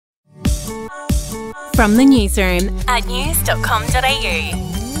From the newsroom at news.com.au.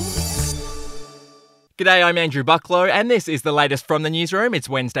 G'day, I'm Andrew Bucklow, and this is the latest from the newsroom. It's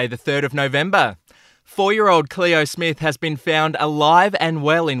Wednesday, the 3rd of November. 4-year-old Cleo Smith has been found alive and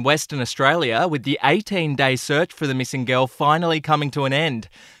well in Western Australia, with the 18-day search for the missing girl finally coming to an end.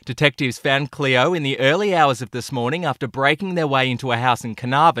 Detectives found Cleo in the early hours of this morning after breaking their way into a house in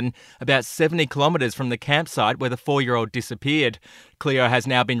Carnarvon, about 70 kilometres from the campsite where the 4-year-old disappeared. Cleo has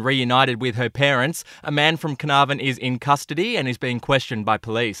now been reunited with her parents. A man from Carnarvon is in custody and is being questioned by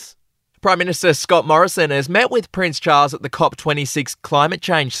police. Prime Minister Scott Morrison has met with Prince Charles at the COP26 Climate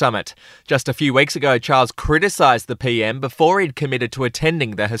Change Summit. Just a few weeks ago, Charles criticised the PM before he'd committed to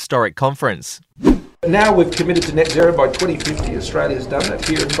attending the historic conference. Now we've committed to net zero by 2050. Australia's done that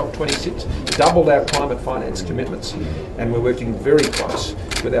here at COP26, doubled our climate finance commitments, and we're working very close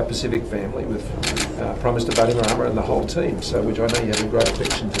with our Pacific family, with Prime Minister Bainimarama and the whole team, so which I know you have a great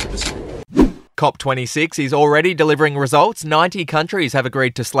affection for the Pacific. COP26 is already delivering results. 90 countries have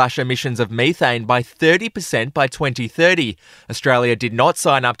agreed to slash emissions of methane by 30% by 2030. Australia did not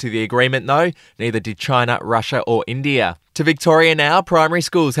sign up to the agreement though, neither did China, Russia or India. To Victoria now, primary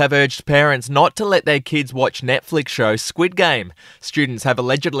schools have urged parents not to let their kids watch Netflix show Squid Game. Students have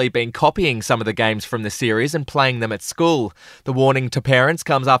allegedly been copying some of the games from the series and playing them at school. The warning to parents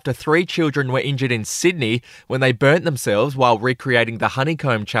comes after 3 children were injured in Sydney when they burnt themselves while recreating the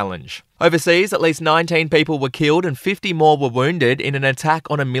honeycomb challenge. Overseas, at least 19 people were killed and 50 more were wounded in an attack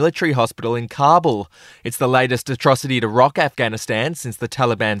on a military hospital in Kabul. It's the latest atrocity to rock Afghanistan since the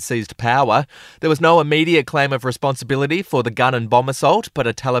Taliban seized power. There was no immediate claim of responsibility for the gun and bomb assault, but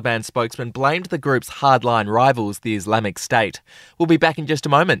a Taliban spokesman blamed the group's hardline rivals, the Islamic State. We'll be back in just a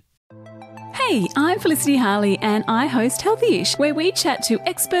moment. Hey, I'm Felicity Harley and I host Healthyish, where we chat to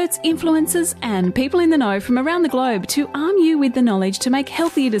experts, influencers and people in the know from around the globe to arm you with the knowledge to make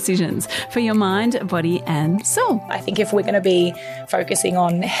healthier decisions for your mind, body and soul. I think if we're going to be focusing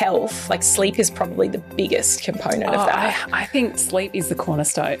on health, like sleep is probably the biggest component of that. I think sleep is the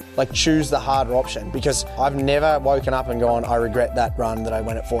cornerstone. Like choose the harder option, because I've never woken up and gone, I regret that run that I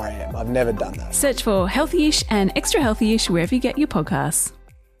went at 4 a.m. I've never done that. Search for Healthyish and Extra Healthyish wherever you get your podcasts.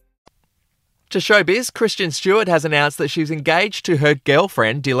 To showbiz, Kristen Stewart has announced that she's engaged to her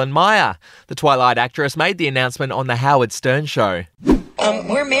girlfriend, Dylan Meyer. The Twilight actress made the announcement on The Howard Stern Show.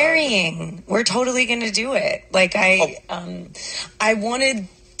 We're marrying. We're totally going to do it. I wanted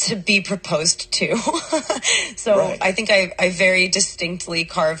to be proposed to. So right. I think I very distinctly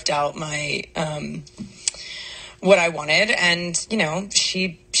carved out my... what I wanted, and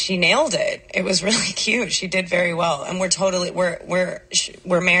she nailed it. It was really cute. She did very well, and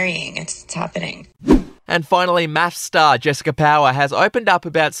we're marrying. It's happening. And finally, MAFS star Jessica Power has opened up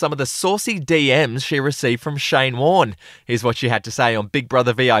about some of the saucy DMs she received from Shane Warne. Here's what she had to say on Big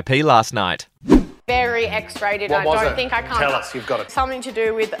Brother VIP last night. Very X-rated. What was I don't it? think I can't. Tell us, you've got it. Something to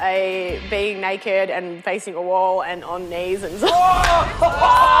do with being naked and facing a wall and on knees and stuff.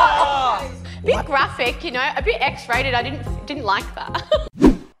 A bit graphic, a bit X-rated. I didn't like that.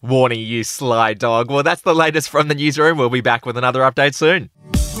 Warning, you sly dog. Well, that's the latest from the newsroom. We'll be back with another update soon.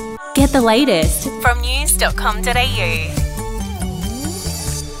 Get the latest from news.com.au.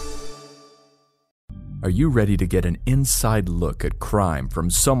 Are you ready to get an inside look at crime from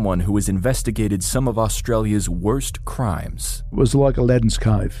someone who has investigated some of Australia's worst crimes? It was like Aladdin's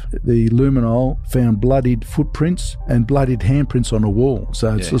Cave. The luminol found bloodied footprints and bloodied handprints on a wall,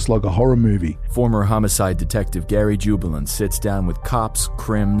 so it's just like a horror movie. Former homicide detective Gary Jubilant sits down with cops,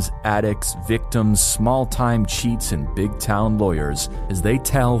 crims, addicts, victims, small-time cheats and big-town lawyers as they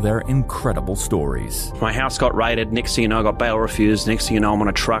tell their incredible stories. My house got raided. Next thing you know, I got bail refused. Next thing you know, I'm on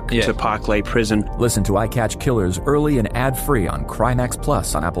a truck to Parklea Prison. Listen to I Catch Killers early and ad-free on Crimex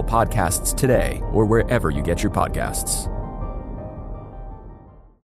Plus on Apple Podcasts today or wherever you get your podcasts.